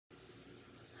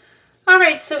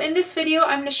Alright, so in this video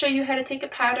I'm going to show you how to take a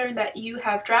pattern that you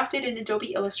have drafted in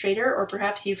Adobe Illustrator, or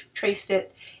perhaps you've traced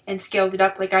it and scaled it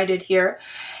up like I did here,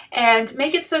 and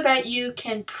make it so that you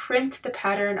can print the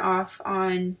pattern off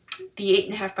on the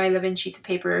 8.5 by 11 sheets of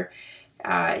paper,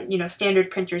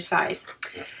 standard printer size.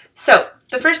 So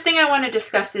the first thing I want to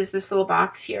discuss is this little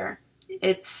box here.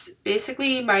 It's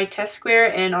basically my test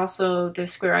square and also the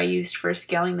square I used for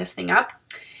scaling this thing up.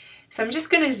 So I'm just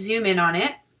going to zoom in on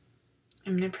it.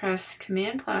 I'm going to press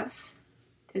Command plus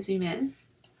to zoom in.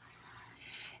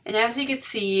 And as you can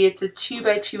see, it's a 2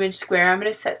 by 2 inch square. I'm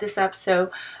going to set this up so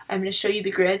I'm going to show you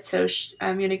the grid. So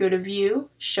I'm going to go to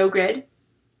View, Show Grid.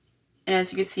 And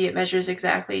as you can see, it measures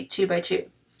exactly 2 by 2.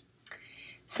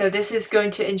 So this is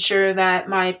going to ensure that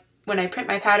when I print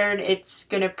my pattern, it's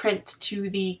going to print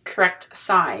to the correct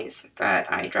size that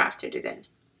I drafted it in.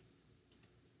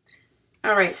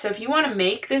 Alright, so if you want to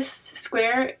make this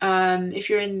square, if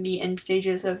you're in the end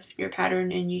stages of your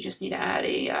pattern and you just need to add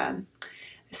a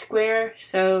square,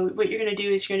 so what you're going to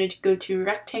do is you're going to go to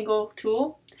Rectangle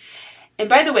Tool. And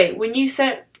by the way, when you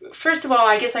first of all,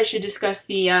 I guess I should discuss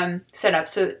the setup.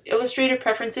 So Illustrator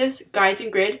Preferences, Guides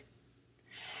and Grid.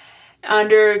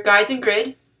 Under Guides and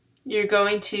Grid, you're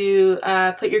going to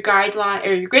put your guideline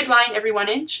or your grid line every 1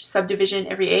 inch, subdivision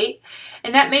every 8,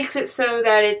 and that makes it so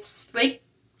that it's like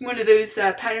one of those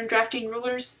pattern drafting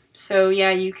rulers. So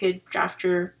yeah, you could draft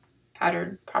your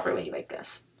pattern properly like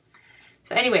this.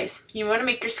 So anyways, you want to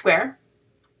make your square.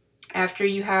 After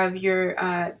you have your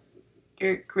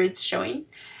grids showing,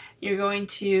 you're going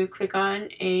to click on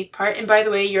a part. And by the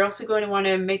way, you're also going to want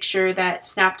to make sure that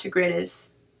snap to grid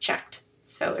is checked,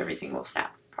 so everything will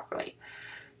snap properly.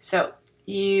 So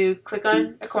you click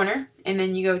on a corner and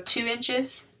then you go 2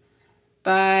 inches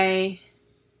by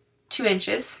 2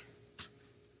 inches.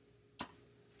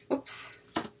 Oops.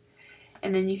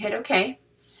 And then you hit OK.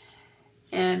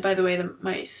 And by the way,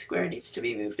 my square needs to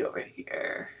be moved over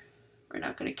here. We're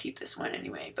not going to keep this one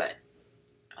anyway, but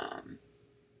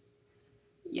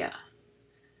yeah.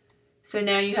 So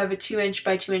now you have a 2 inch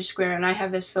by 2 inch square, and I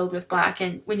have this filled with black.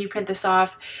 And when you print this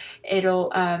off, it'll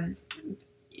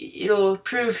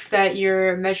prove that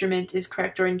your measurement is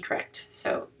correct or incorrect.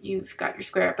 So you've got your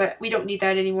square, but we don't need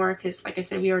that anymore because, like I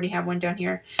said, we already have one down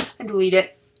here. And delete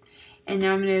it. And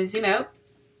now I'm going to zoom out,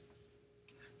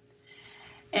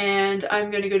 and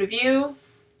I'm going to go to View,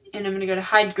 and I'm going to go to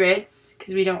Hide Grid,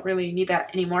 because we don't really need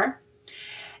that anymore.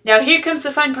 Now here comes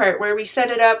the fun part where we set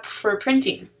it up for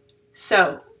printing.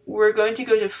 So we're going to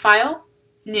go to File,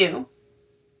 New,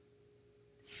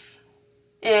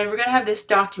 and we're going to have this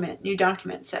document, New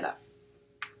Document set up.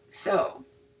 So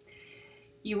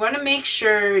you want to make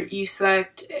sure you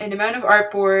select an amount of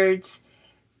artboards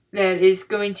that is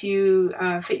going to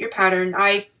fit your pattern.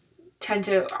 I tend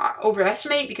to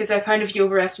overestimate because I find if you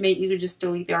overestimate, you can just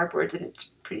delete the artboards and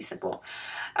it's pretty simple.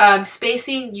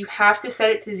 Spacing, you have to set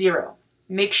it to 0.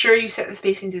 Make sure you set the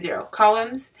spacing to 0.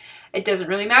 Columns, it doesn't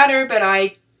really matter, but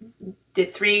I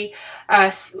did 3.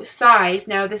 Size,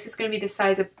 now this is going to be the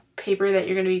size of paper that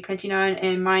you're going to be printing on,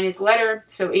 and mine is letter,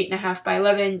 so 8.5 by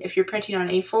 11. If you're printing on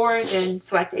A4, then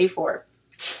select A4.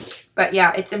 But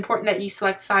yeah, it's important that you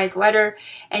select size letter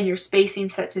and your spacing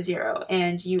set to 0,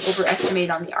 and you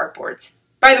overestimate on the artboards.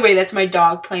 By the way, that's my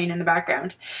dog playing in the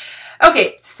background.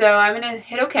 Okay, so I'm going to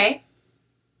hit OK.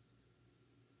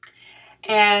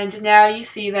 And now you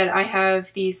see that I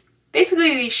have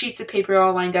basically these sheets of paper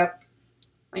all lined up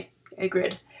like a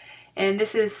grid. And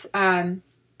this is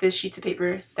the sheets of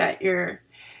paper that your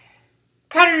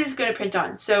pattern is going to print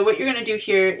on. So what you're going to do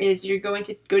here is you're going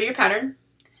to go to your pattern,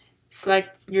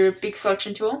 select your big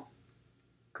selection tool,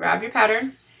 grab your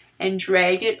pattern, and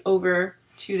drag it over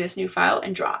to this new file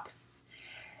and drop.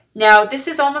 Now this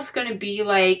is almost going to be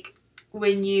like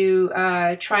when you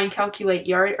try and calculate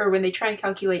when they try and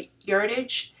calculate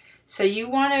yardage. So you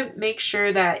want to make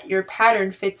sure that your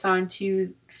pattern fits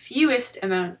onto fewest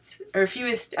amounts or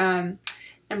fewest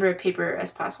number of paper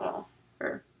as possible,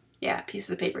 or yeah,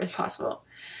 pieces of paper as possible.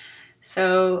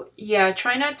 So yeah,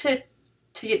 try not to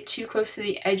get too close to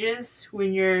the edges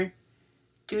when you're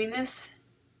doing this.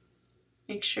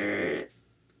 Make sure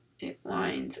it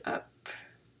lines up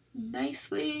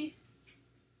nicely.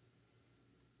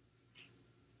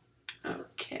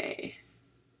 Okay.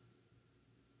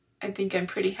 I think I'm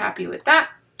pretty happy with that.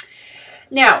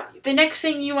 Now, the next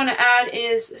thing you want to add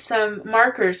is some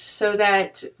markers so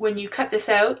that when you cut this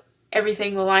out,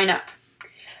 everything will line up.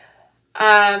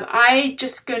 I'm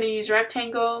just going to use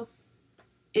rectangle.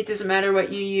 It doesn't matter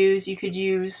what you use. You could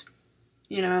use,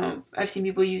 I've seen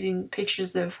people using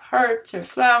pictures of hearts or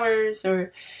flowers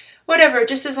or whatever,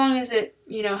 just as long as it,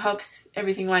 helps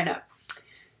everything line up.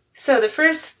 So the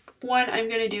first one I'm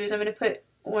going to do is I'm going to put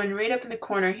one right up in the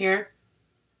corner here.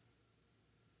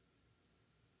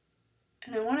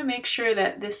 And I want to make sure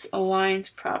that this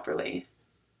aligns properly.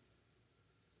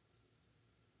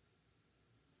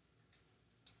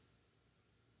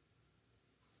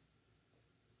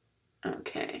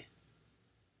 Okay.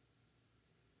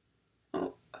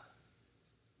 Oh.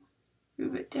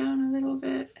 Move it down a little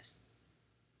bit.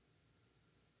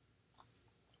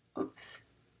 Oops.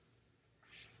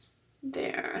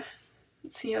 There.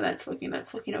 Let's see how that's looking.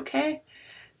 That's looking okay.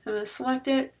 I'm going to select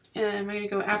it, and we're going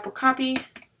to go Apple Copy,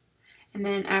 and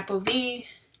then Apple V,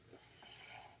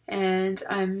 and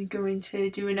I'm going to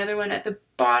do another one at the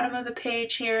bottom of the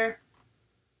page here.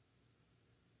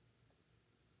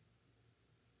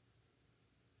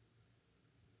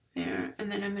 There,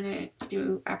 and then I'm going to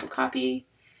do Apple Copy,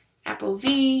 Apple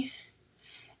V,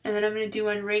 and then I'm going to do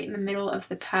one right in the middle of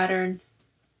the pattern.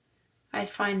 I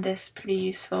find this pretty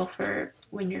useful for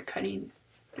when you're cutting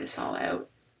this all out.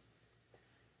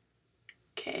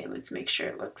 Okay, let's make sure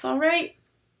it looks all right.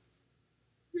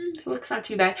 It looks not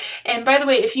too bad. And by the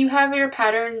way, if you have your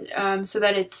pattern so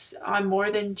that it's on more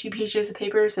than 2 pages of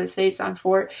paper, so say it's on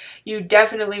 4, you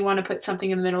definitely want to put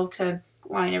something in the middle to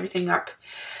line everything up.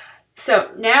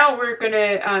 So now we're going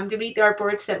to delete the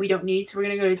artboards that we don't need. So we're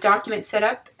going to go to Document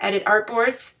Setup, Edit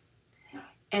Artboards,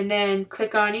 and then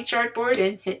click on each artboard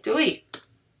and hit Delete.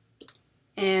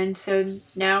 And so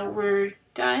now we're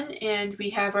done, and we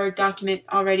have our document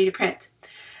all ready to print.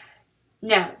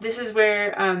 Now, this is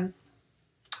where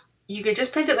you could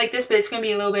just print it like this, but it's going to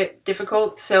be a little bit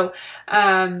difficult. So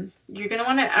you're going to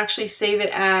want to actually save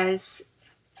it as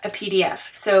a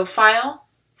PDF. So File,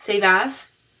 Save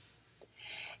As,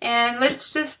 and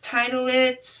let's just title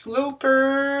it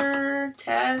Sloper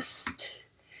Test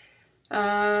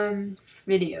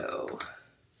Video.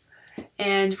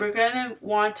 And we're going to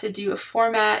want to do a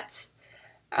format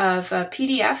of a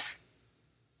PDF.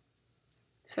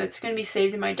 So it's going to be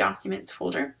saved in my Documents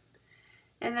folder.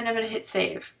 And then I'm going to hit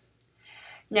Save.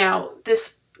 Now,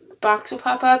 this box will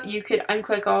pop up. You could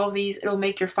unclick all of these. It'll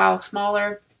make your file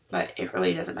smaller, but it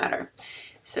really doesn't matter.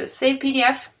 So Save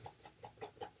PDF.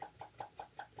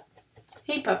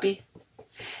 Hey, puppy.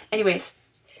 Anyways,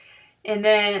 and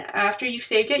then after you've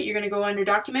saved it, you're going to go under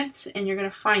Documents, and you're going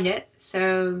to find it.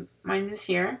 So mine is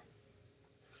here.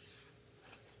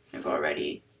 I've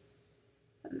already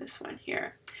done this one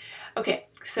here. Okay,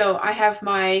 so I have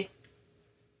my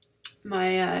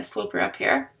sloper up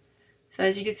here. So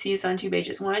as you can see, it's on 2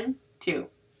 pages. 1, 2.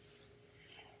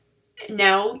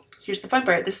 Now, here's the fun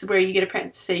part. This is where you get a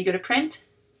print. So you go to Print,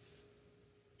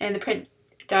 and the Print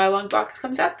dialog box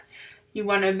comes up. You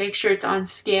want to make sure it's on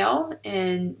scale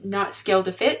and not scale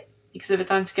to fit, because if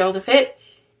it's on scale to fit,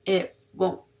 it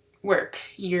won't work.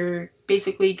 You're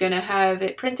basically going to have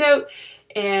it print out,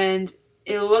 and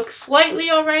it'll look slightly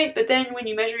alright, but then when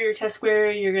you measure your test square,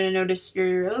 you're going to notice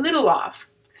you're a little off.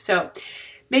 So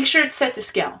make sure it's set to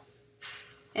scale.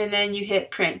 And then you hit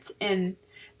Print. And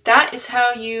that is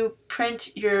how you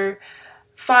print your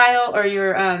file or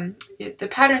your the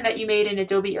pattern that you made in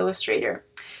Adobe Illustrator.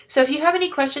 So if you have any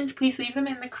questions, please leave them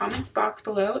in the comments box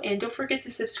below, and don't forget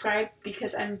to subscribe,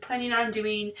 because I'm planning on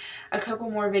doing a couple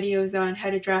more videos on how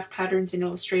to draft patterns in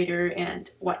Illustrator and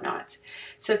whatnot.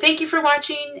 So thank you for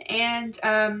watching, and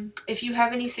if you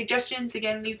have any suggestions,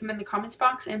 again, leave them in the comments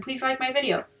box, and please like my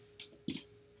video.